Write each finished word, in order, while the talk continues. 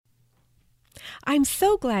I'm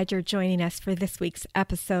so glad you're joining us for this week's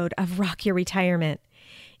episode of Rock Your Retirement.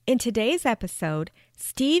 In today's episode,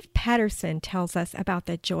 Steve Pedersen tells us about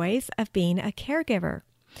the joys of being a caregiver.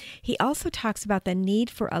 He also talks about the need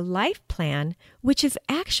for a life plan, which is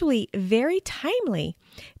actually very timely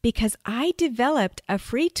because I developed a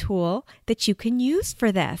free tool that you can use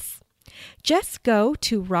for this. Just go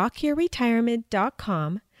to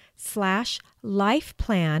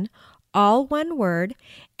rockyourretirement.com/lifeplan, all one word,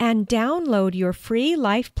 and download your free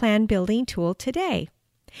life plan building tool today.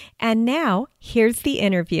 And now, here's the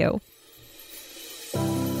interview.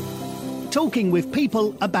 Talking with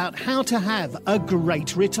people about how to have a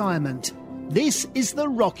great retirement. This is the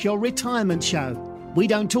Rock Your Retirement Show. We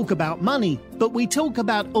don't talk about money, but we talk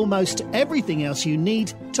about almost everything else you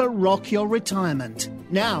need to rock your retirement.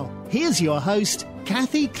 Now, here's your host,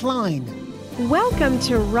 Kathy Klein. Welcome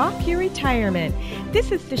to Rock Your Retirement.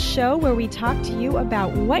 This is the show where we talk to you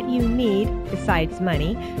about what you need, besides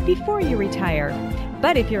money, before you retire.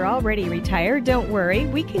 But if you're already retired, don't worry.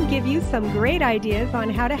 We can give you some great ideas on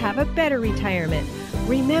how to have a better retirement.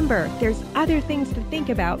 Remember, there's other things to think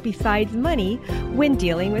about besides money when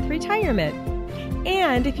dealing with retirement.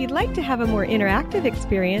 And if you'd like to have a more interactive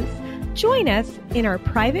experience, join us in our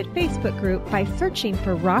private Facebook group by searching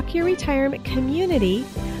for Rock Your Retirement Community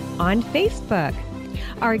on Facebook.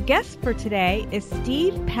 Our guest for today is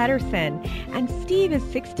Steve Pedersen, and Steve is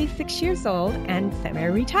 66 years old and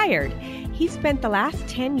semi-retired. He spent the last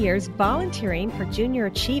 10 years volunteering for junior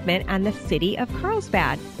achievement and the city of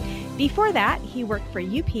Carlsbad. Before that, he worked for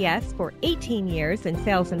UPS for 18 years in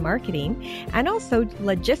sales and marketing, and also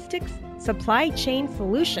logistics supply chain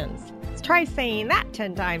solutions. Let's try saying that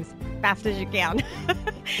 10 times fast as you can.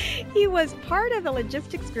 He was part of the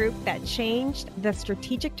logistics group that changed the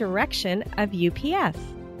strategic direction of UPS.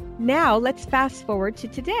 Now let's fast forward to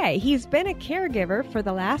today. He's been a caregiver for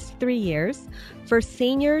the last 3 years for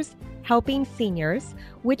Seniors Helping Seniors,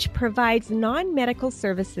 which provides non-medical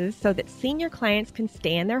services so that senior clients can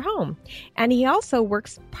stay in their home. And he also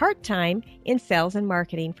works part-time in sales and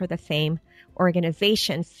marketing for the same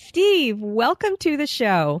organization. Steve, welcome to the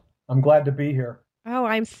show. I'm glad to be here. Oh,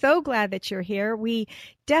 I'm so glad that you're here. We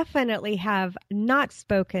definitely have not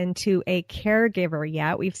spoken to a caregiver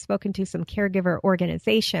yet. We've spoken to some caregiver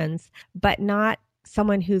organizations, but not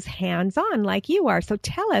someone who's hands-on like you are. So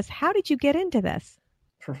tell us, how did you get into this?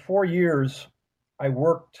 For 4 years, I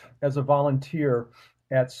worked as a volunteer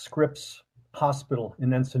at Scripps Hospital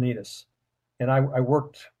in Encinitas. And I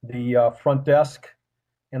worked the front desk,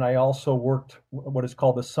 and I also worked what is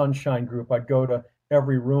called the Sunshine Group. I'd go to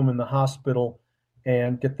every room in the hospital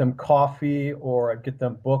and get them coffee, or I'd get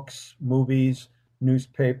them books, movies,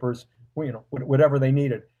 newspapers, whatever they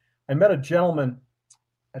needed. I met a gentleman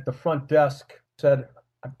at the front desk, said,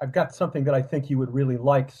 I've got something that I think you would really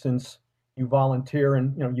like since you volunteer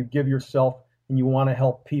and you give yourself and you want to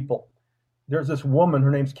help people. There's this woman,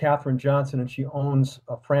 her name's Catherine Johnson, and she owns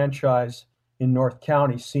a franchise in North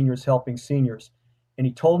County, Seniors Helping Seniors. And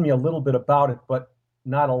he told me a little bit about it, but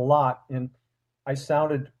not a lot. And I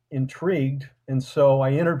sounded intrigued. And so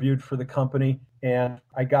I interviewed for the company, and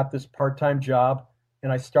I got this part-time job,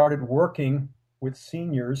 and I started working with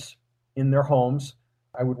seniors in their homes.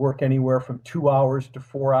 I would work anywhere from 2 hours to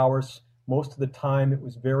 4 hours. Most of the time it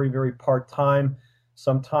was very, very part-time.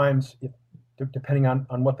 Sometimes, depending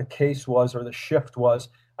on what the case was or the shift was,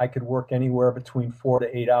 I could work anywhere between 4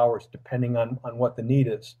 to 8 hours, depending on what the need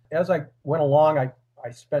is. As I went along, I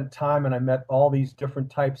spent time and I met all these different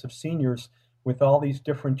types of seniors with all these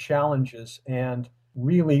different challenges, and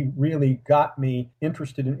really, really got me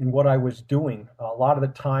interested in what I was doing. A lot of the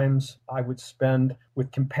times I would spend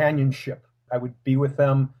with companionship. I would be with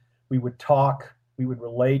them, we would talk, we would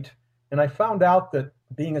relate. And I found out that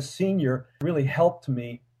being a senior really helped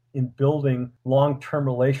me in building long-term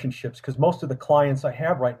relationships, because most of the clients I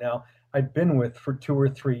have right now, I've been with for 2 or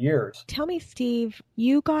 3 years. Tell me, Steve,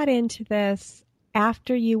 you got into this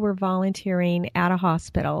after you were volunteering at a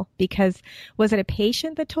hospital, because was it a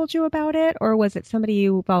patient that told you about it, or was it somebody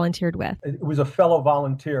you volunteered with? It was a fellow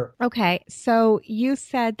volunteer. Okay. So you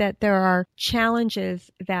said that there are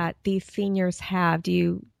challenges that these seniors have. Do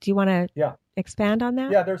you want to expand on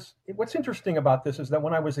that? Yeah, what's interesting about this is that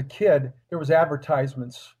when I was a kid, there was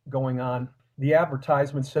advertisements going on. The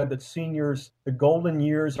advertisement said that seniors, the golden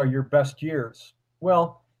years are your best years.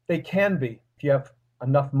 Well, they can be if you have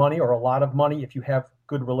enough money or a lot of money, if you have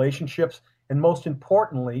good relationships, and most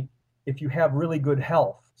importantly, if you have really good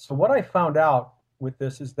health. So what I found out with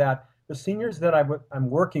this is that the seniors that I'm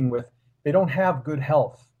working with, they don't have good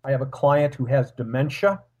health. I have a client who has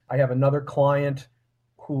dementia. I have another client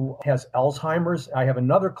who has Alzheimer's. I have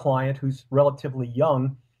another client who's relatively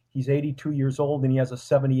young, He's 82 years old and he has a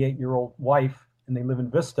 78-year-old wife, and they live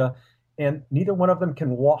in Vista, and neither one of them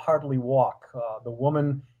can hardly walk. The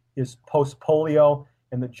woman is post-polio,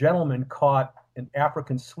 and the gentleman caught an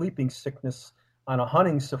African sleeping sickness on a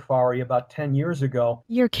hunting safari about 10 years ago.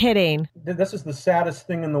 You're kidding. This is the saddest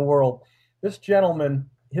thing in the world. This gentleman,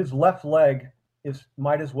 his left leg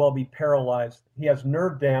might as well be paralyzed. He has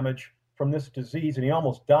nerve damage from this disease, and he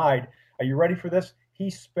almost died. Are you ready for this? He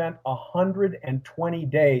spent 120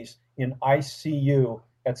 days in ICU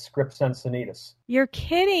at Scripps Encinitas. You're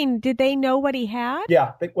kidding. Did they know what he had?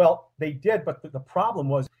 Yeah, they did, but the problem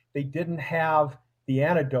was they didn't have the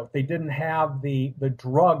antidote. They didn't have the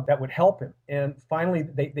drug that would help him. And finally,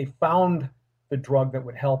 they found the drug that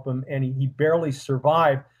would help him, and he barely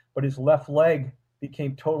survived, but his left leg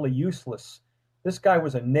became totally useless. This guy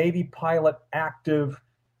was a Navy pilot, active,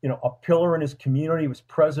 a pillar in his community. He was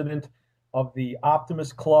president of the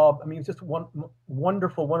Optimist Club. I mean, he's just one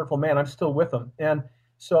wonderful, wonderful man. I'm still with him. And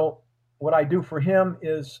so what I do for him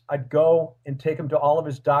is I'd go and take him to all of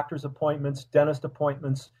his doctor's appointments, dentist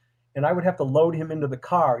appointments, and I would have to load him into the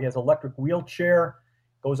car. He has an electric wheelchair,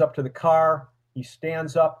 goes up to the car, he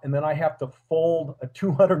stands up, and then I have to fold a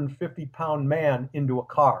 250-pound man into a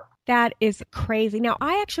car. That is crazy. Now,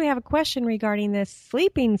 I actually have a question regarding this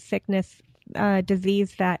sleeping sickness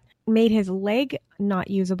disease that made his leg not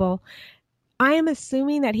usable. I am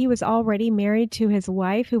assuming that he was already married to his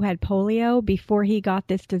wife who had polio before he got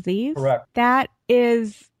this disease. Correct. That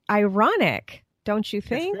is ironic, don't you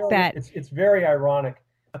think? It's very ironic.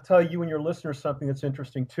 I'll tell you and your listeners something that's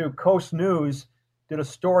interesting too. Coast News did a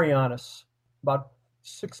story on us about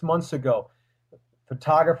 6 months ago.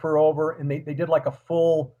 Photographer over, and they did like a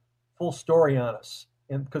full story on us,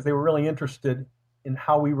 and because they were really interested in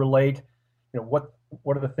how we relate. What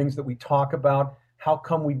are the things that we talk about? How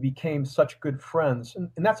come we became such good friends?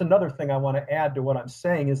 And that's another thing I want to add to what I'm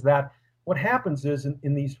saying, is that what happens is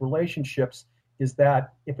in these relationships is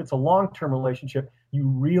that if it's a long-term relationship, you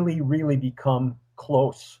really, really become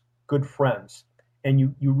close, good friends. And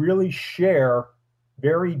you really share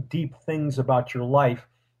very deep things about your life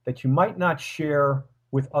that you might not share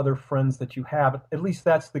with other friends that you have. At least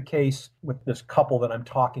that's the case with this couple that I'm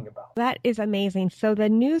talking about. That is amazing. So the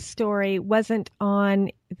news story wasn't on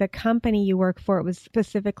the company you work for. It was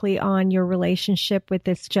specifically on your relationship with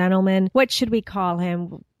this gentleman. What should we call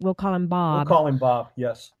him? We'll call him Bob. We'll call him Bob,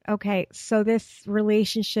 yes. Okay. So this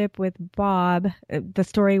relationship with Bob, the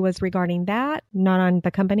story was regarding that, not on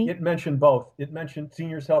the company? It mentioned both. It mentioned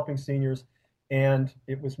seniors helping seniors, and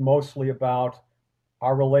it was mostly about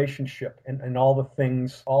our relationship and all the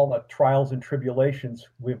things, all the trials and tribulations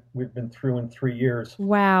we've been through in 3 years.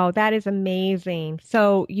 Wow, that is amazing.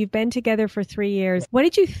 So you've been together for 3 years. What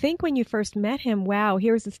did you think when you first met him? Wow,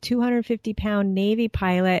 here's this 250-pound Navy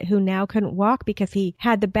pilot who now couldn't walk because he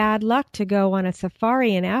had the bad luck to go on a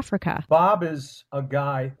safari in Africa. Bob is a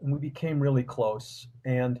guy, and we became really close,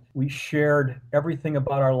 and we shared everything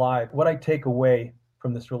about our life. What I take away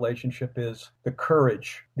from this relationship is the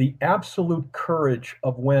courage, the absolute courage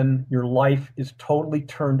of when your life is totally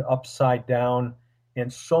turned upside down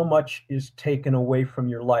and so much is taken away from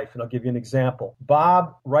your life. And I'll give you an example.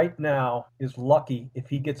 Bob right now is lucky if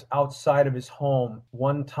he gets outside of his home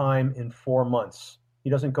one time in 4 months. He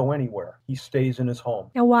doesn't go anywhere. He stays in his home.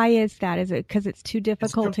 Now, why is that? Is it because it's too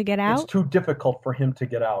difficult to get out? It's too difficult for him to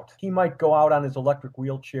get out. He might go out on his electric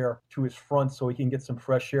wheelchair to his front so he can get some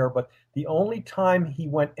fresh air, but the only time he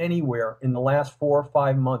went anywhere in the last 4 or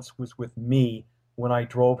 5 months was with me when I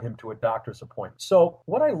drove him to a doctor's appointment. So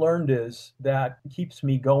what I learned is that keeps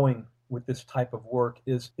me going with this type of work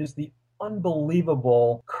is the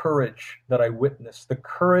unbelievable courage that I witnessed, the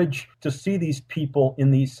courage to see these people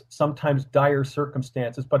in these sometimes dire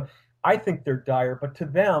circumstances. But I think they're dire, but to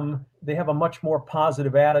them, they have a much more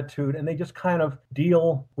positive attitude and they just kind of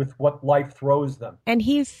deal with what life throws them. And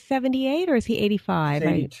he's 78 or is he 85?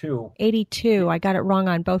 He's 82. 82. I got it wrong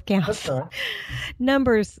on both counts. That's all right.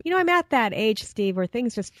 Numbers. I'm at that age, Steve, where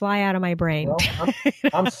things just fly out of my brain. Well,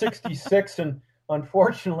 I'm 66 and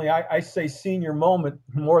unfortunately, I say senior moment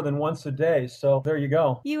more than once a day. So there you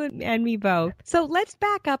go. You and me both. So let's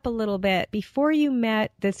back up a little bit. Before you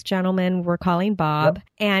met this gentleman we're calling Bob, yep,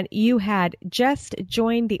 and you had just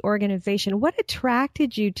joined the organization, what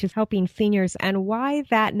attracted you to helping seniors and why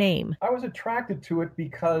that name? I was attracted to it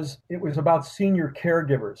because it was about senior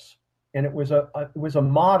caregivers. And it was a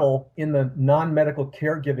model in the non-medical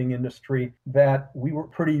caregiving industry that we were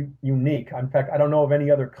pretty unique. In fact, I don't know of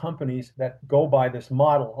any other companies that go by this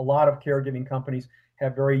model. A lot of caregiving companies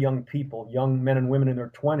have very young people, young men and women in their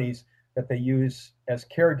 20s that they use as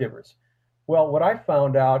caregivers. Well, what I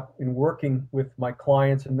found out in working with my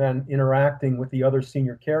clients and then interacting with the other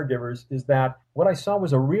senior caregivers is that what I saw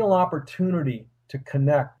was a real opportunity to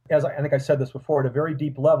connect, as I think I said this before, at a very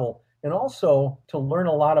deep level, and also to learn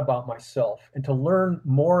a lot about myself and to learn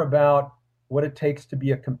more about what it takes to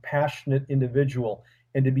be a compassionate individual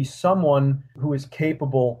and to be someone who is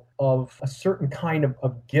capable of a certain kind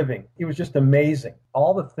of giving. It was just amazing.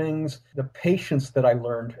 All the things, the patience that I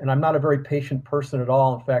learned, and I'm not a very patient person at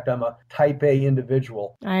all. In fact, I'm a type A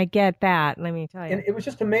individual. I get that, let me tell you. And it was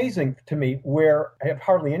just amazing to me where I have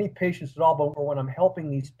hardly any patience at all, but when I'm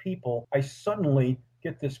helping these people, I suddenly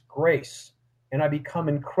get this grace and I become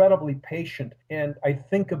incredibly patient. And I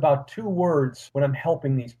think about two words when I'm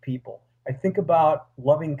helping these people. I think about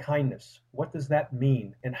loving kindness. What does that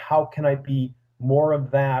mean? And how can I be more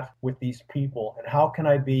of that with these people? And how can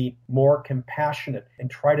I be more compassionate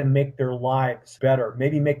and try to make their lives better,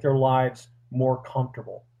 maybe make their lives more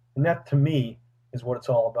comfortable? And that, to me, is what it's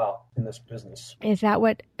all about in this business. Is that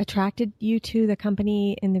what attracted you to the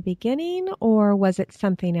company in the beginning, or was it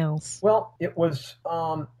something else? Well, it was,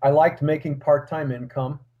 I liked making part-time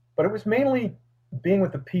income, but it was mainly being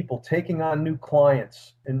with the people, taking on new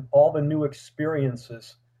clients and all the new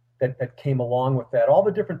experiences that came along with that, all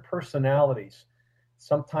the different personalities,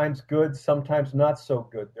 sometimes good, sometimes not so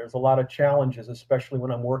good. There's a lot of challenges, especially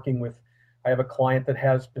when I'm working with, I have a client that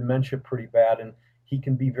has dementia pretty bad, and he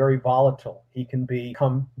can be very volatile. He can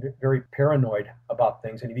become very paranoid about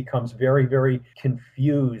things, and he becomes very, very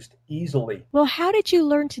confused easily. Well, how did you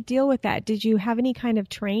learn to deal with that? Did you have any kind of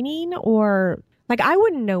training, or like I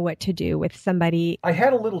wouldn't know what to do with somebody? I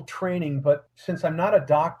had a little training, but since I'm not a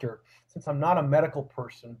doctor, since I'm not a medical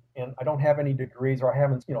person and I don't have any degrees, or I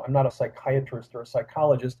haven't, I'm not a psychiatrist or a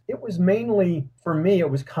psychologist, it was mainly, for me, it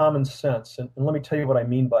was common sense. And let me tell you what I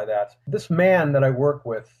mean by that. This man that I work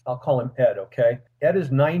with, I'll call him Ed, okay? Ed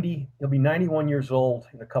is 90, he'll be 91 years old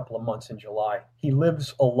in a couple of months in July. He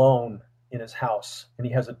lives alone in his house, and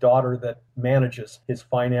he has a daughter that manages his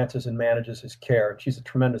finances and manages his care. She's a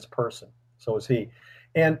tremendous person. So is he.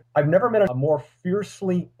 And I've never met a more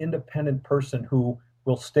fiercely independent person who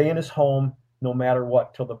will stay in his home no matter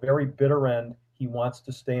what. Till the very bitter end, he wants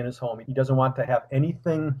to stay in his home. He doesn't want to have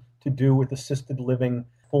anything to do with assisted living,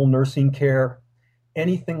 full nursing care,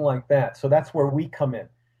 anything like that. So that's where we come in.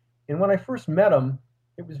 And when I first met him,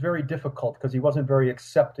 it was very difficult because he wasn't very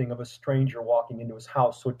accepting of a stranger walking into his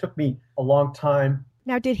house. So it took me a long time.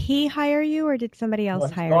 Now, did he hire you, or did somebody else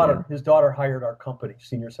hire you? His daughter hired our company,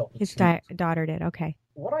 Senior Self. His daughter did, okay.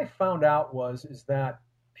 What I found out is that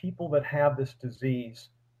people that have this disease,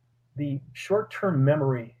 the short-term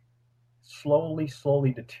memory slowly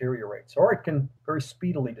deteriorates, or it can very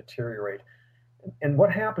speedily deteriorate. And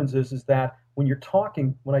what happens is that when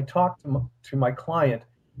I talk to my client,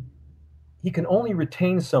 he can only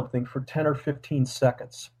retain something for 10 or 15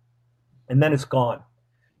 seconds, and then it's gone.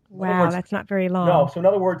 Wow, that's not very long. No, so in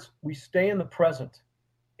other words, we stay in the present,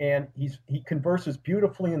 and he converses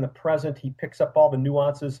beautifully in the present. He picks up all the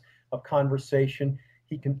nuances of conversation.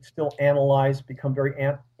 He can still analyze, become very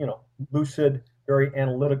lucid, very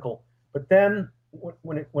analytical. But then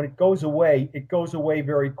when it goes away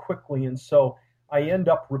very quickly. And so I end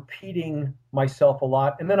up repeating myself a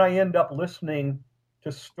lot. And then I end up listening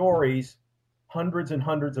to stories hundreds and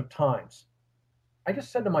hundreds of times. I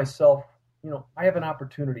just said to myself, I have an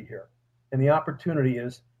opportunity here. And the opportunity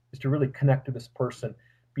is to really connect to this person,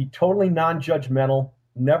 be totally non-judgmental,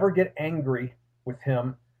 never get angry with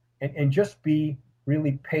him, and just be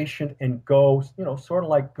really patient and go, sort of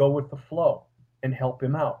like go with the flow and help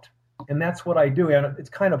him out. And that's what I do. And it's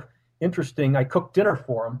kind of interesting. I cook dinner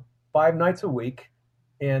for him 5 nights a week.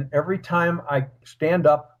 And every time I stand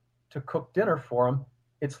up to cook dinner for him,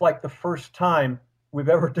 it's like the first time we've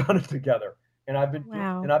ever done it together. And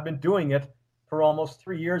I've been doing it for almost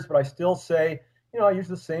 3 years, but I still say, I use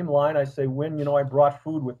the same line. I say, when, I brought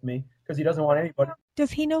food with me, because he doesn't want anybody.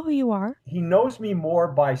 Does he know who you are? He knows me more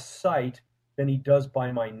by sight than he does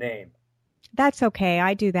by my name. That's okay.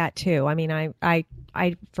 I do that too. I mean,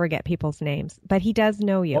 I forget people's names, but he does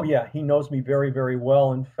know you. Oh yeah, he knows me very, very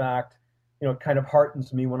well. In fact, it kind of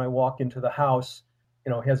heartens me when I walk into the house.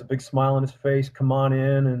 He has a big smile on his face. Come on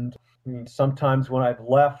in. And sometimes when I've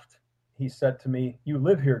left, he said to me, "You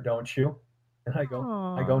live here, don't you?" And I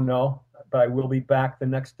go, "No, but I will be back the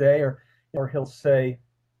next day." Or he'll say,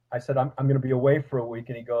 I said, I'm going to be away for a week.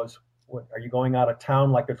 And he goes, "What, are you going out of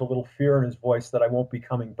town?" Like there's a little fear in his voice that I won't be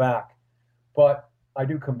coming back. But I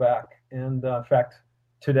do come back. And in fact,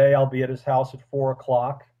 today I'll be at his house at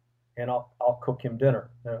 4:00 and I'll cook him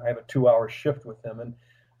dinner. I have a 2-hour shift with him. And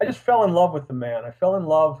I just fell in love with the man. I fell in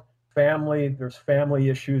love There's family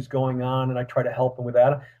issues going on, and I try to help them with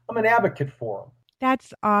that. I'm an advocate for them.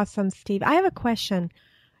 That's awesome, Steve. I have a question.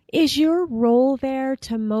 Is your role there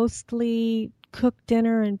to mostly cook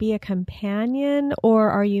dinner and be a companion, or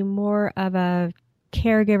are you more of a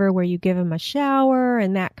caregiver where you give them a shower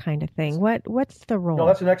and that kind of thing? What's the role? No,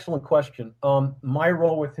 that's an excellent question. My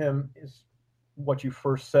role with him is what you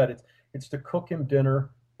first said. It's to cook him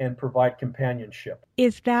dinner and provide companionship.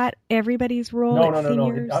 Is that everybody's role? No, at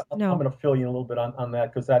seniors? I'm going to fill you in a little bit on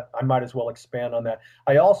that because I might as well expand on that.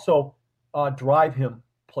 I also drive him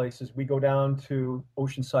places. We go down to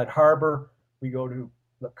Oceanside Harbor. We go to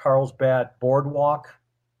the Carlsbad Boardwalk.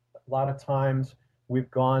 A lot of times we've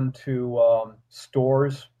gone to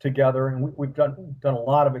stores together, and we've done a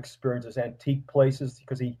lot of experiences, antique places,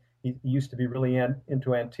 because he used to be really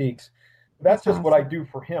into antiques. That's just what I do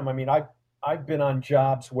for him. I mean, I've been on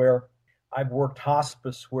jobs where I've worked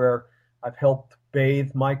hospice, where I've helped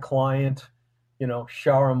bathe my client,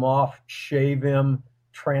 shower him off, shave him,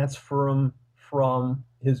 transfer him from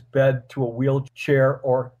his bed to a wheelchair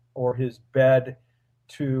or his bed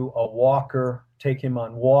to a walker, take him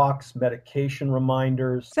on walks, medication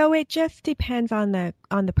reminders. So it just depends on the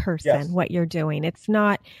person, Yes. What you're doing. It's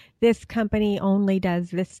not this company only does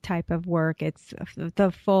this type of work. It's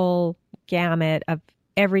the full gamut of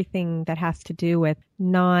everything that has to do with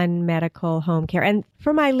non-medical home care. And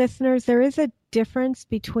for my listeners, there is a difference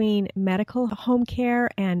between medical home care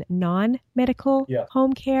and non-medical Yes.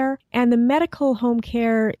 home care. And the medical home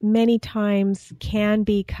care many times can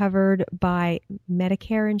be covered by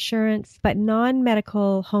Medicare insurance, but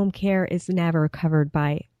non-medical home care is never covered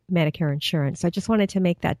by Medicare insurance. So I just wanted to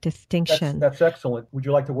make that distinction. That's excellent. Would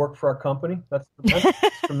you like to work for our company? That's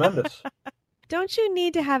tremendous. Don't you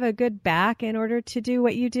need to have a good back in order to do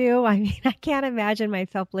what you do? I mean, I can't imagine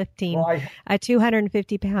myself lifting a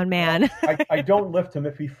 250-pound man. I don't lift him.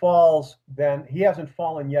 If he falls, then he hasn't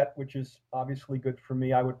fallen yet, which is obviously good for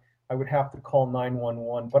me. I would have to call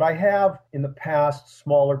 911. But I have, in the past,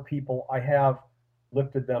 smaller people, I have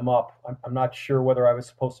lifted them up. I'm not sure whether I was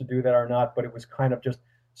supposed to do that or not, but it was kind of just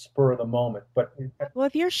spur of the moment. But well,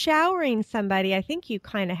 if you're showering somebody, I think you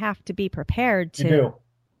kind of have to be prepared to you do.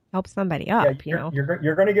 Help somebody up, You're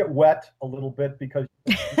going to get wet a little bit because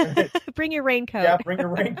bring your raincoat. Yeah, bring your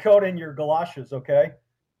raincoat and your galoshes, okay,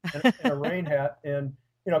 and a rain hat, and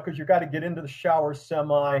because you got to get into the shower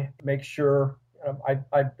make sure.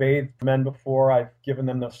 I've bathed men before. I've given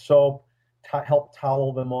them the soap, help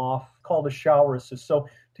towel them off, call the shower assist. So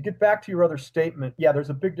to get back to your other statement, yeah, there's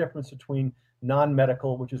a big difference between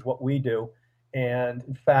non-medical, which is what we do, and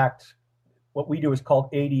in fact, what we do is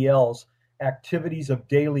called ADLs. Activities of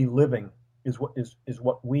daily living is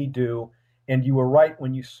what we do. And you were right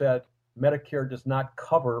when you said Medicare does not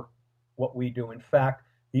cover what we do. In fact,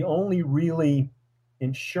 the only really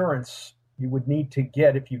insurance you would need to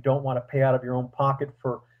get if you don't want to pay out of your own pocket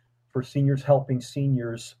for seniors, helping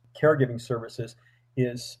seniors, caregiving services,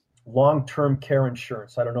 is long-term care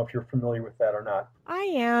insurance. I don't know if you're familiar with that or not. I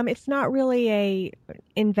am. It's not really a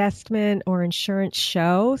investment or insurance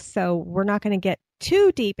show, so we're not going to get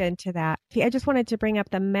too deep into that. I just wanted to bring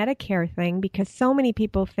up the Medicare thing because so many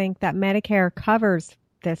people think that Medicare covers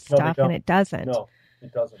this stuff, and it doesn't. No,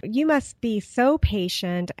 it doesn't. You must be so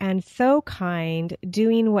patient and so kind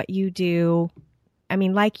doing what you do. I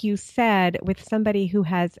mean, like you said, with somebody who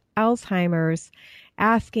has Alzheimer's,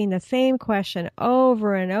 asking the same question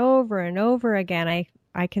over and over and over again,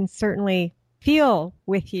 I can certainly feel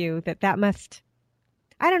with you that must,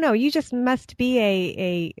 I don't know, you just must be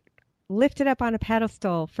a lifted up on a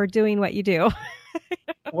pedestal for doing what you do.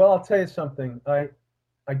 Well, I'll tell you something. I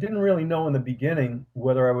didn't really know in the beginning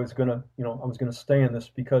whether I was going to stay in this,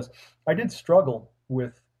 because I did struggle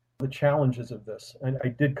with the challenges of this. And I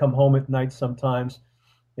did come home at night sometimes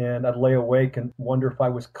and I'd lay awake and wonder if I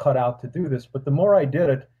was cut out to do this. But the more I did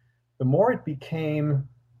it, the more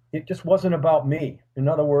it just wasn't about me. In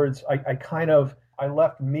other words, I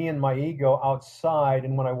left me and my ego outside.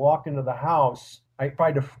 And when I walked into the house, I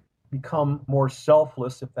tried to become more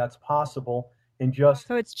selfless, if that's possible, and just.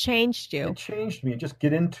 So it's changed you. It changed me, and just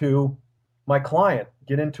get into my client,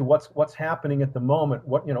 get into what's happening at the moment.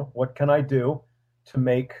 What can I do to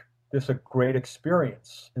make this a great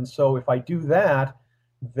experience? And so if I do that,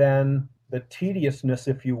 then the tediousness,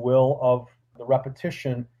 if you will, of the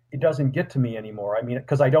repetition, it doesn't get to me anymore. I mean,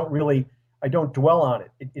 because I don't dwell on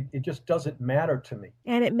it. It just doesn't matter to me.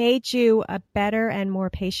 And it made you a better and more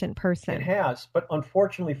patient person. It has. But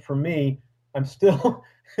unfortunately for me, I'm still,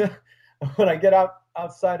 when I get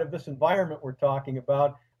outside of this environment we're talking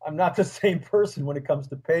about, I'm not the same person when it comes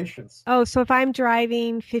to patience. Oh, so if I'm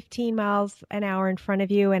driving 15 miles an hour in front of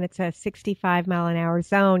you and it's a 65-mile-an-hour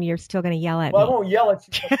zone, you're still going to yell at Well, I me. won't yell at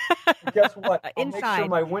you, but guess what? I'll make Inside. sure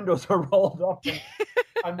my windows are rolled up and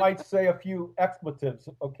I might say a few expletives,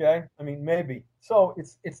 okay? I mean, maybe. So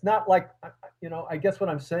it's not like, I guess what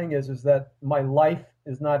I'm saying is that my life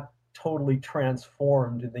is not totally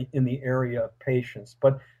transformed in the area of patience.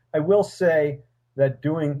 But I will say that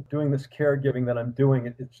doing this caregiving that I'm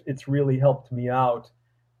doing, it's really helped me out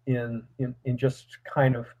in just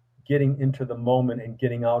kind of getting into the moment and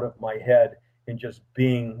getting out of my head and just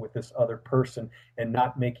being with this other person and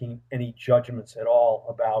not making any judgments at all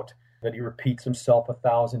about that he repeats himself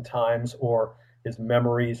 1,000 times or his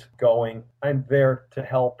memories going. I'm there to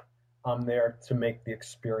help. I'm there to make the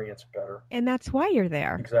experience better. And that's why you're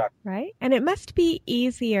there. Exactly. Right? And it must be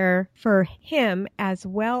easier for him as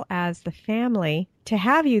well as the family to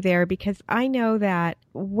have you there, because I know that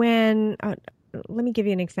when, let me give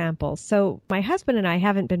you an example. So my husband and I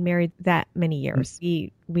haven't been married that many years.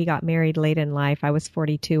 Mm-hmm. We got married late in life. I was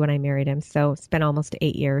 42 when I married him. So it's been almost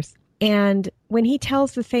 8 years. And when he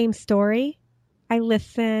tells the same story, I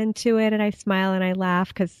listen to it and I smile and I laugh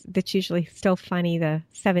because it's usually still funny the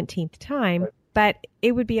 17th time. Right. But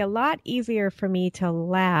it would be a lot easier for me to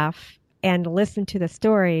laugh and listen to the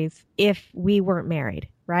stories if we weren't married,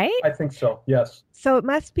 right? I think so, yes. So it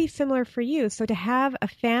must be similar for you. So to have a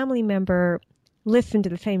family member listen to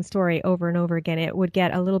the same story over and over again, it would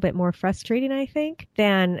get a little bit more frustrating, I think,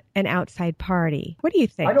 than an outside party. What do you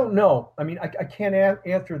think? I don't know. I mean, I can't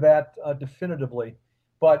answer that definitively,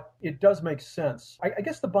 but it does make sense. I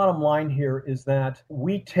guess the bottom line here is that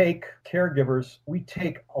caregivers, we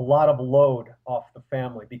take a lot of load off the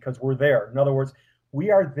family because we're there. In other words, we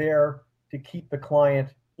are there to keep the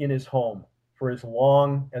client in his home for as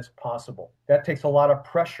long as possible. That takes a lot of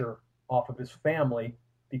pressure off of his family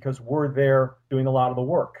because we're there doing a lot of the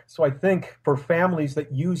work. So I think for families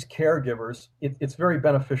that use caregivers, it's very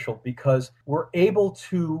beneficial because we're able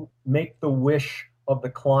to make the wish of the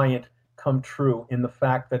client come true in the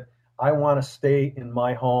fact that I want to stay in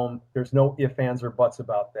my home. There's no ifs, ands, or buts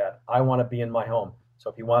about that. I want to be in my home. So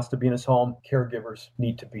if he wants to be in his home, caregivers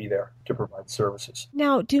need to be there to provide services.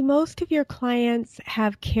 Now, do most of your clients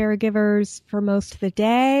have caregivers for most of the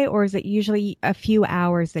day, or is it usually a few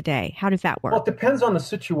hours a day? How does that work? Well, it depends on the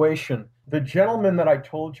situation. The gentleman that I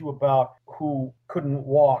told you about who couldn't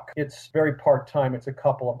walk, it's very part-time. It's a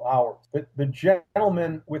couple of hours. The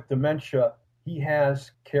gentleman with dementia, he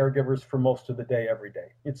has caregivers for most of the day, every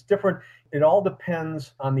day. It's different. It all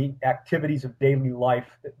depends on the activities of daily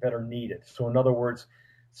life that are needed. So in other words,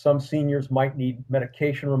 some seniors might need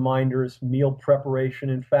medication reminders, meal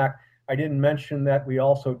preparation. In fact, I didn't mention that we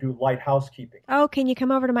also do light housekeeping. Oh, can you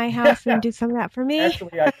come over to my house and do some of that for me?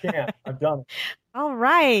 Actually, I can. I've done it. All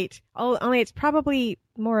right. Oh, only it's probably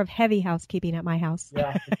more of heavy housekeeping at my house.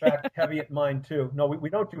 Yeah, in fact, heavy at mine too. No, we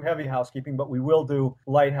don't do heavy housekeeping, but we will do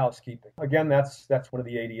light housekeeping. Again, that's one of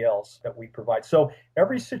the ADLs that we provide. So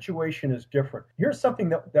every situation is different. Here's something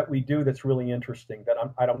that we do that's really interesting that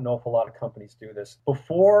I don't know if a lot of companies do this.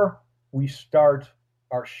 Before we start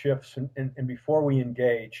our shifts and before we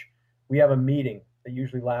engage, we have a meeting that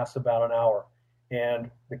usually lasts about an hour.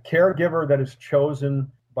 And the caregiver that is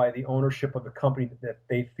chosen by the ownership of the company that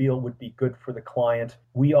they feel would be good for the client,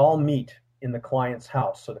 we all meet in the client's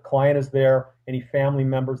house. So the client is there, any family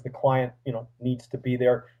members, the client, needs to be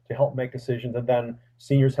there to help make decisions. And then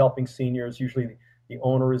seniors helping seniors, usually the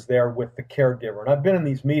owner is there with the caregiver. And I've been in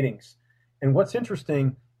these meetings. And what's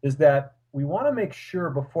interesting is that we want to make sure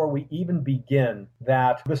before we even begin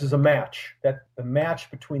that this is a match, that the match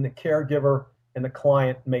between the caregiver and the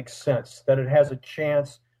client makes sense, that it has a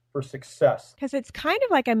chance for success. Because it's kind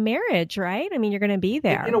of like a marriage, right? I mean, you're going to be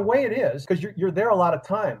there. In a way it is, because you're there a lot of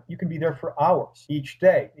time. You can be there for hours each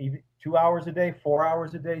day, 2 hours a day, 4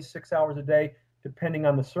 hours a day, 6 hours a day, depending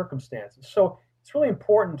on the circumstances. So it's really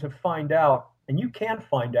important to find out, and you can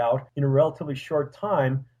find out in a relatively short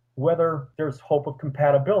time, whether there's hope of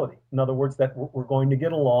compatibility. In other words, that we're going to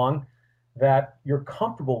get along, that you're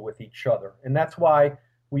comfortable with each other. And that's why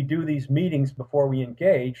we do these meetings before we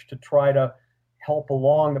engage, to try to help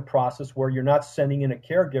along the process where you're not sending in a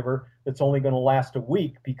caregiver that's only going to last a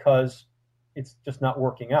week because it's just not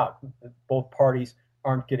working out. Both parties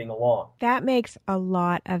aren't getting along. That makes a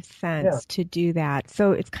lot of sense to do that.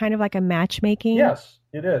 So it's kind of like a matchmaking? Yes,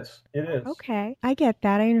 it is. It is. Okay. I get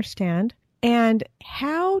that. I understand. And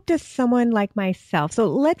how does someone like myself, so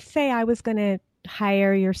let's say I was going to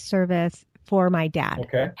hire your service for my dad.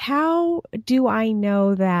 Okay. How do I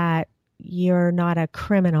know that you're not a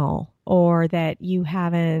criminal or that you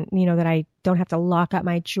haven't, that I don't have to lock up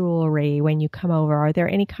my jewelry when you come over? Are there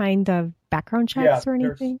any kind of background checks or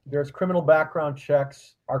anything? There's criminal background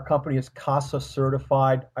checks. Our company is CASA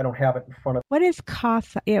certified. I don't have it in front of. What is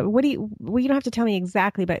CASA? Yeah, well, you don't have to tell me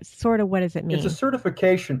exactly, but sort of what does it mean? It's a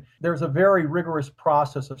certification. There's a very rigorous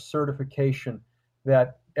process of certification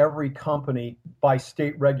that every company by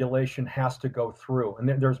state regulation has to go through.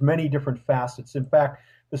 And there's many different facets. In fact,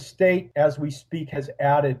 the state, as we speak, has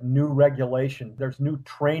added new regulation. There's new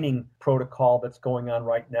training protocol that's going on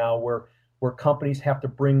right now where companies have to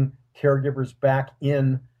bring caregivers back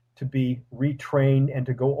in to be retrained and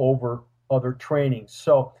to go over other training.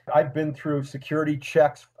 So I've been through security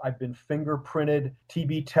checks. I've been fingerprinted.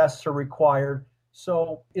 TB tests are required.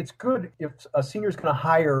 So it's good if a senior is going to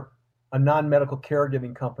hire a non-medical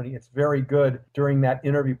caregiving company. It's very good during that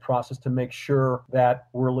interview process to make sure that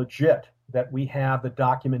we're legit, that we have the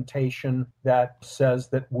documentation that says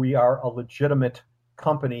that we are a legitimate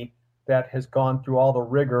company that has gone through all the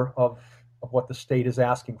rigor of what the state is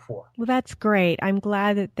asking for. Well, that's great. I'm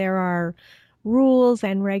glad that there are rules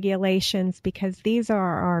and regulations because these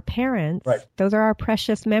are our parents. Right. Those are our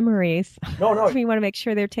precious memories. No. We want to make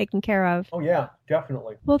sure they're taken care of. Oh, yeah,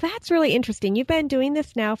 definitely. Well, that's really interesting. You've been doing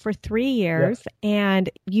this now for 3 years, yes, and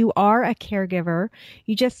you are a caregiver.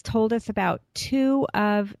 You just told us about 2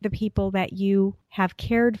 of the people that you have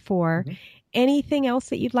cared for. Mm-hmm. Anything else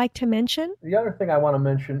that you'd like to mention? The other thing I want to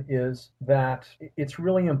mention is that it's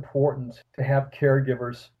really important to have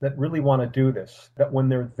caregivers that really want to do this, that when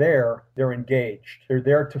they're there, they're engaged. They're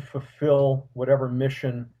there to fulfill whatever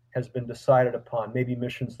mission has been decided upon. Maybe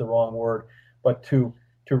mission's the wrong word, but to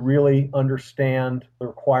really understand the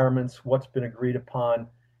requirements, what's been agreed upon,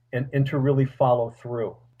 and to really follow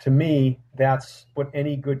through. To me, that's what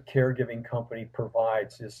any good caregiving company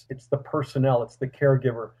provides. It's the personnel, it's the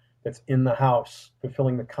caregiver that's in the house,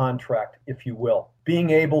 fulfilling the contract, if you will.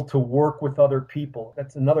 Being able to work with other people.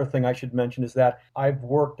 That's another thing I should mention is that I've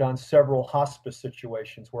worked on several hospice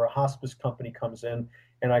situations where a hospice company comes in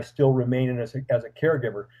and I still remain in as a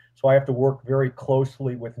caregiver. So I have to work very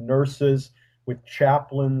closely with nurses, with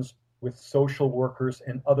chaplains, with social workers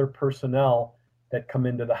and other personnel that come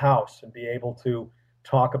into the house and be able to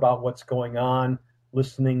talk about what's going on,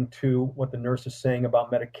 listening to what the nurse is saying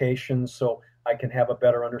about medications. So I can have a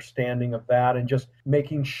better understanding of that and just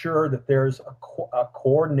making sure that there's a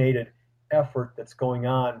coordinated effort that's going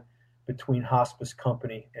on between hospice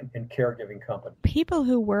company and caregiving company. People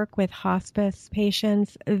who work with hospice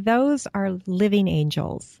patients, those are living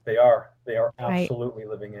angels. They are absolutely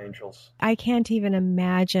living angels. I can't even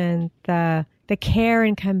imagine the care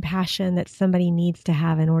and compassion that somebody needs to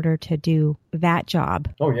have in order to do that job.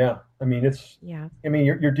 Oh, yeah. I mean,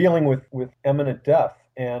 you're dealing with imminent death.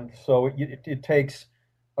 And so it takes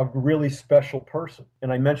a really special person.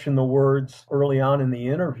 And I mentioned the words early on in the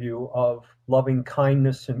interview of loving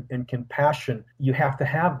kindness and compassion. You have to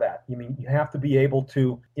have that. You have to be able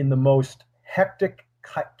to, in the most hectic,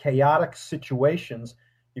 chaotic situations,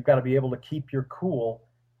 you've got to be able to keep your cool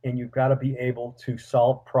and you've got to be able to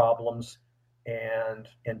solve problems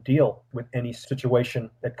and deal with any situation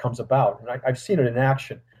that comes about. And I've seen it in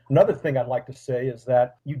action. Another thing I'd like to say is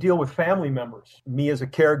that you deal with family members. Me as a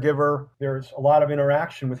caregiver, there's a lot of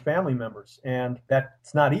interaction with family members, and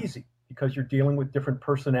that's not easy because you're dealing with different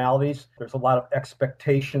personalities. There's a lot of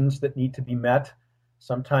expectations that need to be met.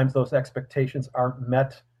 Sometimes those expectations aren't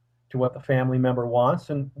met to what the family member wants,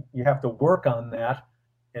 and you have to work on that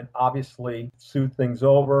and obviously soothe things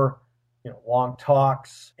over, long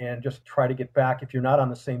talks, and just try to get back. If you're not on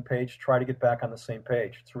the same page, try to get back on the same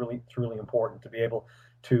page. It's really important to be able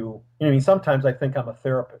to, sometimes I think I'm a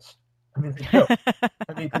therapist. You're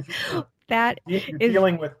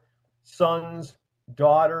dealing with sons,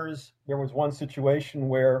 daughters. There was one situation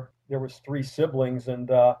where there was 3 siblings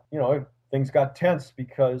and, things got tense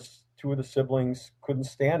because 2 of the siblings couldn't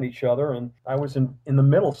stand each other. And I was in the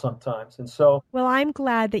middle sometimes. And so. Well, I'm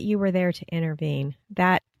glad that you were there to intervene.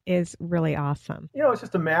 That is really awesome. It's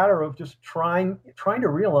just a matter of just trying to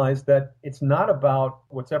realize that it's not about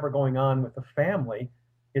what's ever going on with the family.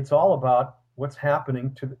 It's all about what's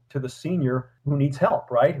happening to the senior who needs help,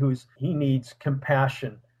 right? He needs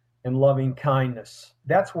compassion and loving kindness.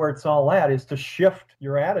 That's where it's all at, is to shift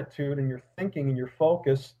your attitude and your thinking and your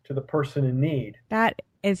focus to the person in need. That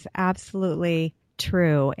is absolutely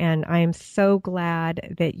true. And I'm so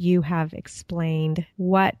glad that you have explained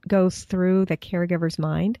what goes through the caregiver's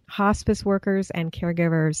mind. Hospice workers and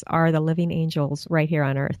caregivers are the living angels right here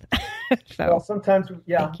on earth. Sometimes,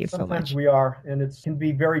 thank you so much. We are, and it can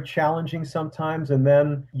be very challenging sometimes. And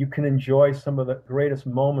then you can enjoy some of the greatest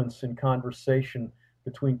moments in conversation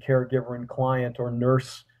between caregiver and client or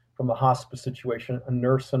nurse from a hospice situation, a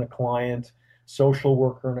nurse and a client, social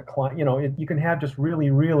worker and a client. You can have just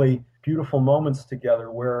really, really beautiful moments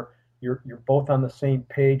together where you're both on the same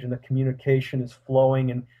page and the communication is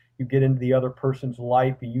flowing, and you get into the other person's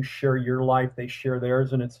life and you share your life, they share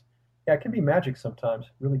theirs, and it can be magic sometimes.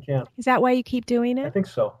 It really can. Is that why you keep doing it? I think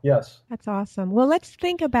so, yes. That's awesome. Well, let's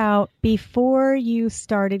think about before you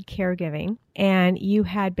started caregiving and you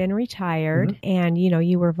had been retired and,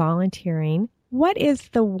 you were volunteering. What is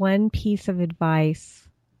the one piece of advice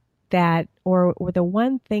or the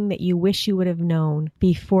one thing that you wish you would have known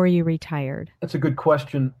before you retired? That's a good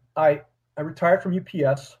question. I retired from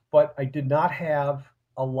UPS, but I did not have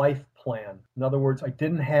a life plan. In other words, I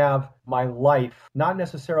didn't have my life, not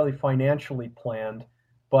necessarily financially planned,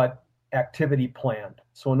 but activity planned.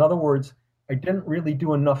 So in other words, I didn't really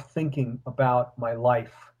do enough thinking about my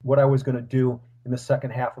life, what I was going to do in the second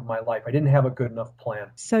half of my life. I didn't have a good enough plan.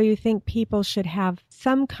 So you think people should have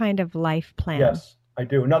some kind of life plan? Yes, I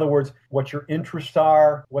do. In other words, what your interests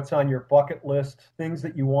are, what's on your bucket list, things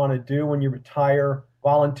that you want to do when you retire,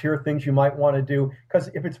 volunteer things you might want to do. Because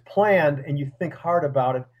if it's planned and you think hard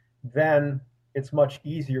about it, then it's much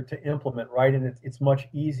easier to implement, right? And it's much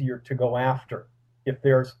easier to go after if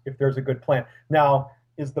there's a good plan. Now,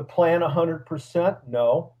 is the plan 100%?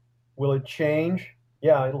 No. Will it change?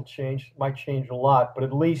 Yeah, it'll change. It might change a lot, but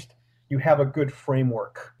at least you have a good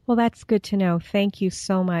framework. Well, that's good to know. Thank you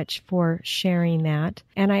so much for sharing that.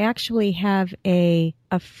 And I actually have a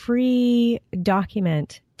free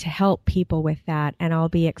document to help people with that, and I'll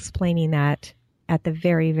be explaining that at the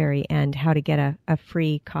very, very end, how to get a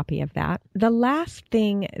free copy of that. The last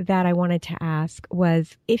thing that I wanted to ask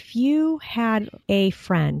was if you had a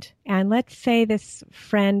friend, and let's say this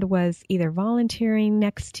friend was either volunteering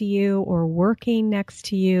next to you or working next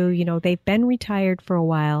to you, they've been retired for a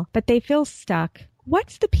while, but they feel stuck.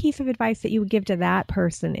 What's the piece of advice that you would give to that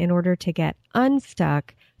person in order to get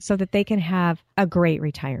unstuck so that they can have a great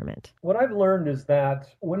retirement? What I've learned is that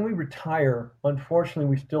when we retire, unfortunately,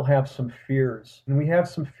 we still have some fears. And we have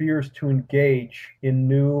some fears to engage in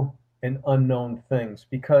new and unknown things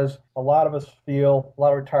because a lot of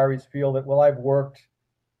retirees feel that, well, I've worked,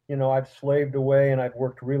 I've slaved away and I've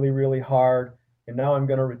worked really, really hard. And now I'm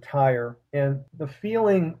going to retire. And the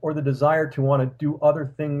feeling or the desire to want to do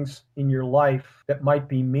other things in your life that might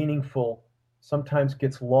be meaningful sometimes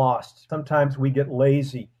gets lost. Sometimes we get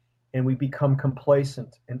lazy and we become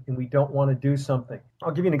complacent and we don't want to do something.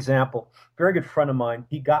 I'll give you an example. A very good friend of mine,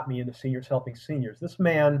 he got me into Seniors Helping Seniors. This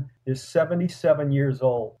man is 77 years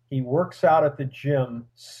old. He works out at the gym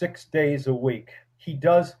 6 days a week. He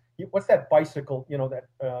does, what's that bicycle,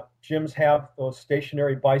 that gyms have, those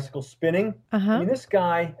stationary bicycles spinning? I mean, this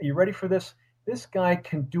guy, are you ready for this? This guy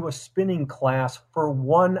can do a spinning class for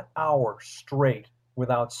 1 hour straight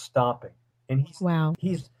without stopping. And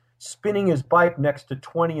he's spinning his bike next to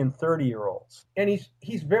 20 and 30-year-olds. And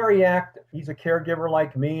he's very active. He's a caregiver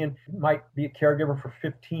like me and might be a caregiver for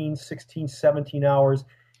 15, 16, 17 hours.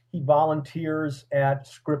 He volunteers at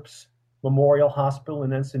Scripps Memorial Hospital in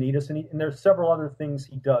Encinitas, and there's several other things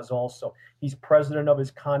he does also. He's president of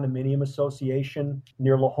his condominium association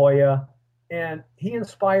near La Jolla, and he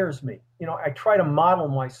inspires me. I try to model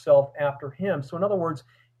myself after him. So in other words,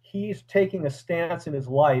 he's taking a stance in his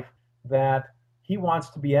life that he wants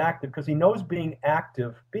to be active because he knows being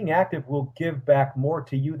active will give back more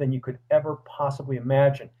to you than you could ever possibly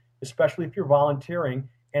imagine, especially if you're volunteering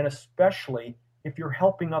and especially if you're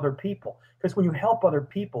helping other people. Because when you help other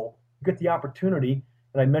people, you get the opportunity,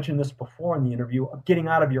 and I mentioned this before in the interview, of getting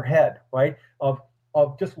out of your head, right? Of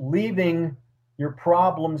just leaving your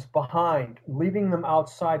problems behind, leaving them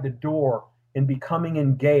outside the door and becoming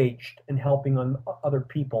engaged and helping other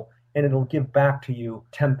people. And it'll give back to you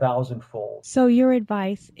 10,000-fold. So your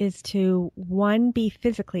advice is to, 1, be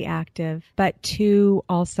physically active, but 2,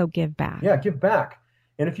 also give back. Yeah, give back.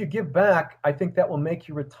 And if you give back, I think that will make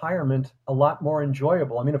your retirement a lot more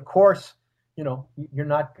enjoyable. I mean, of course, you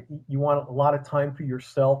want a lot of time for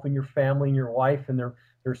yourself and your family and your wife, and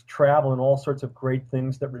there's travel and all sorts of great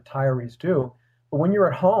things that retirees do. But when you're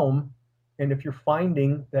at home, and if you're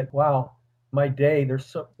finding that, wow, my day,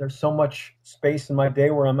 there's so much space in my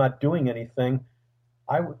day where I'm not doing anything,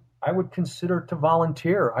 I would consider to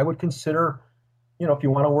volunteer. I would consider, if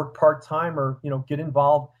you want to work part-time or, get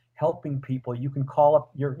involved helping people, you can call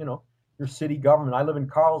up your city government. I live in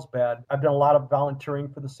Carlsbad. I've done a lot of volunteering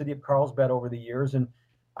for the city of Carlsbad over the years, and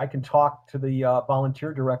I can talk to the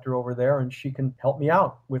volunteer director over there, and she can help me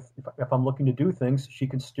out with, if I'm looking to do things, she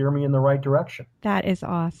can steer me in the right direction. That is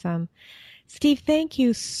awesome. Steve, thank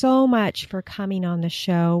you so much for coming on the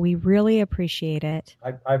show. We really appreciate it.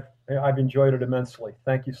 I've I've enjoyed it immensely.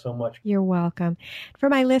 Thank you so much. You're welcome. For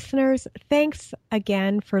my listeners, thanks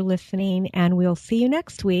again for listening, and we'll see you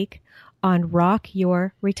next week on Rock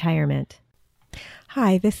Your Retirement.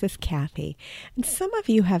 Hi, this is Kathy. And some of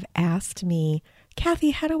you have asked me,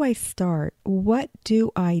 Kathy, how do I start? What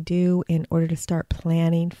do I do in order to start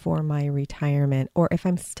planning for my retirement? Or if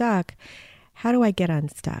I'm stuck, how do I get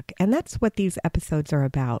unstuck? And that's what these episodes are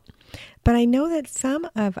about. But I know that some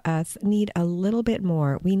of us need a little bit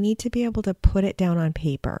more. We need to be able to put it down on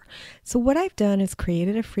paper. So what I've done is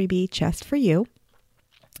created a freebie just for you.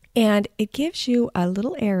 And it gives you a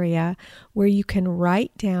little area where you can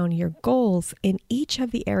write down your goals in each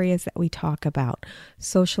of the areas that we talk about: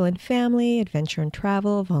 social and family, adventure and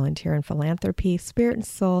travel, volunteer and philanthropy, spirit and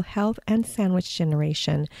soul, health, and sandwich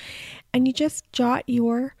generation. And you just jot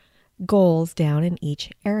your goals down in each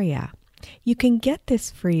area. You can get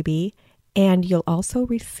this freebie, and you'll also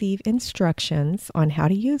receive instructions on how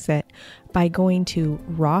to use it by going to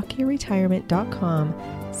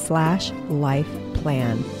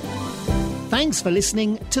rockyourretirement.com/lifeplan. Thanks for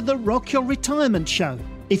listening to the Rock Your Retirement Show.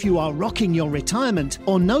 If you are rocking your retirement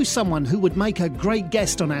or know someone who would make a great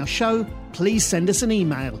guest on our show, please send us an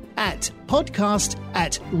email at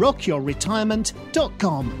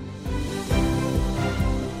podcast@rockyourretirement.com.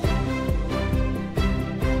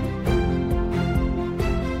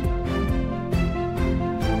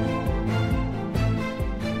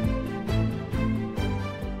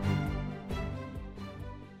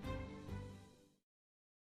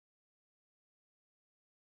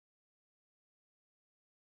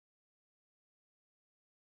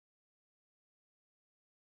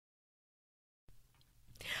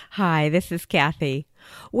 Hi, this is Kathy.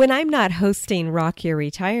 When I'm not hosting Rock Your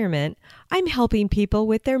Retirement, I'm helping people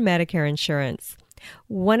with their Medicare insurance.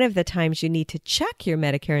 One of the times you need to check your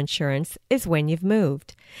Medicare insurance is when you've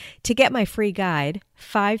moved. To get my free guide,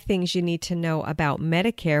 5 Things You Need to Know About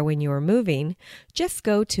Medicare When You Are Moving, just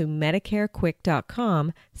go to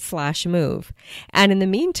medicarequick.com/move. And in the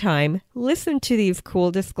meantime, listen to these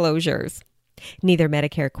cool disclosures. Neither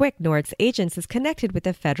Medicare Quick nor its agents is connected with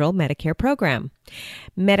the federal Medicare program.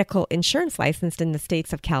 Medical insurance licensed in the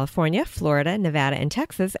states of California, Florida, Nevada, and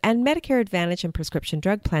Texas, and Medicare Advantage and prescription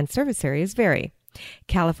drug plan service areas vary.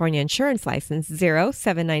 California Insurance License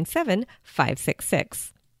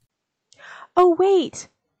 0797566. Oh, wait!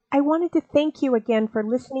 I wanted to thank you again for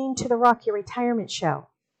listening to the Rock Your Retirement Show.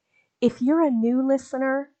 If you're a new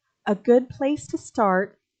listener, a good place to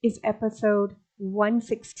start is episode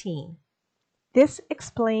 116. This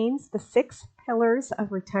explains the 6 pillars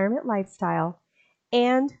of retirement lifestyle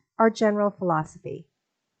and our general philosophy.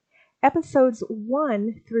 Episodes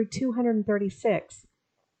 1 through 236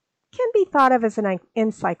 can be thought of as an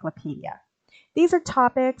encyclopedia. These are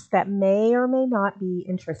topics that may or may not be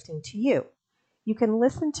interesting to you. You can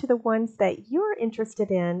listen to the ones that you're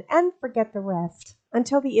interested in and forget the rest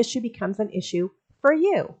until the issue becomes an issue for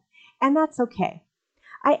you. And that's okay.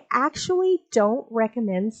 I actually don't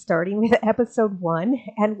recommend starting with episode 1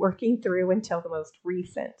 and working through until the most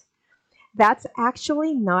recent. That's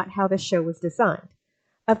actually not how the show was designed.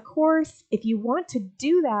 Of course, if you want to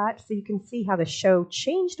do that so you can see how the show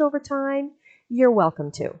changed over time, you're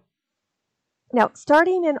welcome to. Now,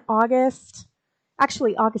 starting in August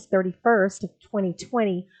 31st of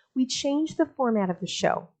 2020, we changed the format of the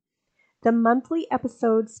show. The monthly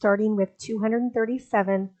episodes, starting with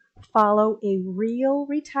 237, follow a real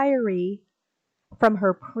retiree from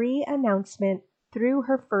her pre-announcement through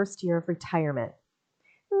her first year of retirement.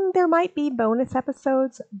 There might be bonus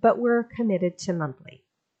episodes, but we're committed to monthly.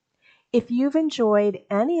 If you've enjoyed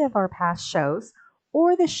any of our past shows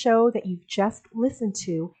or the show that you've just listened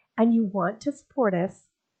to and you want to support us,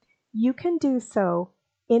 you can do so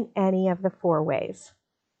in any of the 4 ways.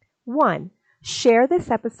 1. Share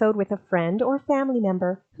this episode with a friend or family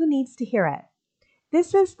member who needs to hear it.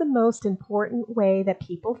 This is the most important way that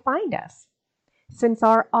people find us. Since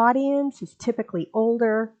our audience is typically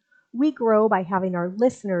older, we grow by having our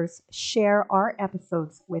listeners share our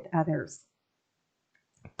episodes with others.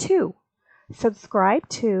 2. Subscribe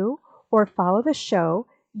to or follow the show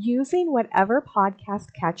using whatever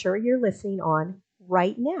podcast catcher you're listening on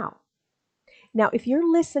right now. Now, if you're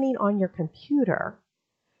listening on your computer,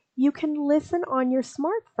 you can listen on your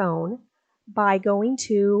smartphone by going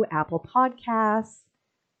to Apple Podcasts,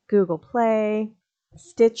 Google Play,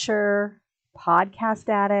 Stitcher, Podcast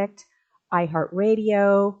Addict,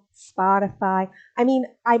 iHeartRadio, Spotify.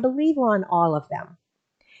 I believe we're on all of them.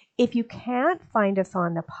 If you can't find us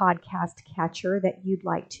on the podcast catcher that you'd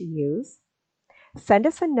like to use, send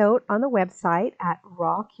us a note on the website at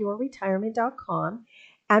rockyourretirement.com,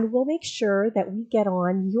 and we'll make sure that we get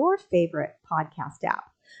on your favorite podcast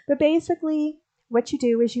app. But basically, what you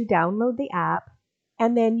do is you download the app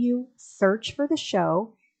and then you search for the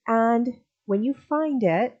show. And when you find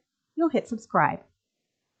it, you'll hit subscribe.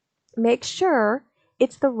 Make sure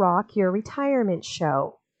it's the Rock Your Retirement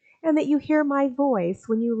Show and that you hear my voice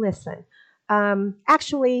when you listen.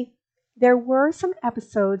 Actually, there were some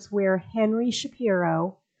episodes where Henry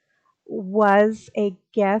Shapiro was a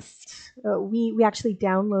guest. We actually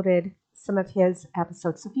downloaded some of his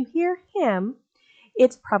episodes. So if you hear him,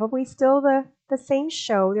 it's probably still the same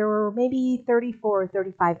show. There were maybe 34 or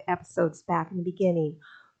 35 episodes back in the beginning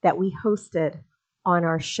that we hosted on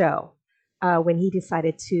our show when he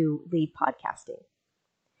decided to leave podcasting.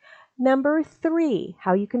 Number 3,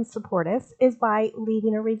 how you can support us is by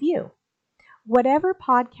leaving a review. Whatever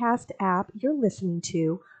podcast app you're listening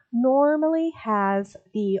to normally has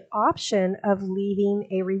the option of leaving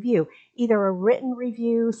a review, either a written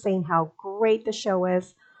review saying how great the show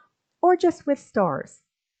is, or just with stars.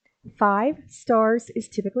 5 stars is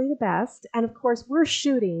typically the best, and of course we're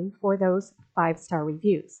shooting for those 5-star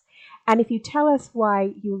reviews. And if you tell us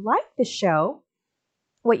why you like the show,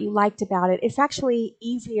 what you liked about it, it's actually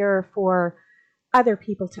easier for other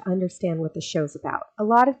people to understand what the show's about. A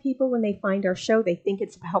lot of people, when they find our show, they think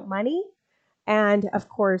it's about money. And of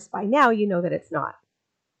course, by now, you know that it's not.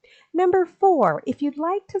 Number 4, if you'd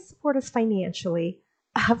like to support us financially,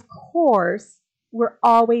 of course, we're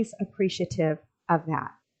always appreciative of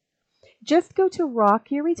that. Just go to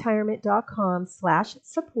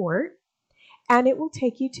rockyourretirement.com/support, and it will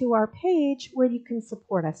take you to our page where you can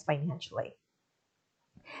support us financially.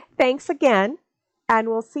 Thanks again, and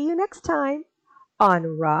we'll see you next time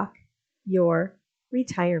on Rock Your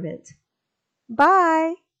Retirement.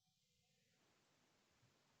 Bye.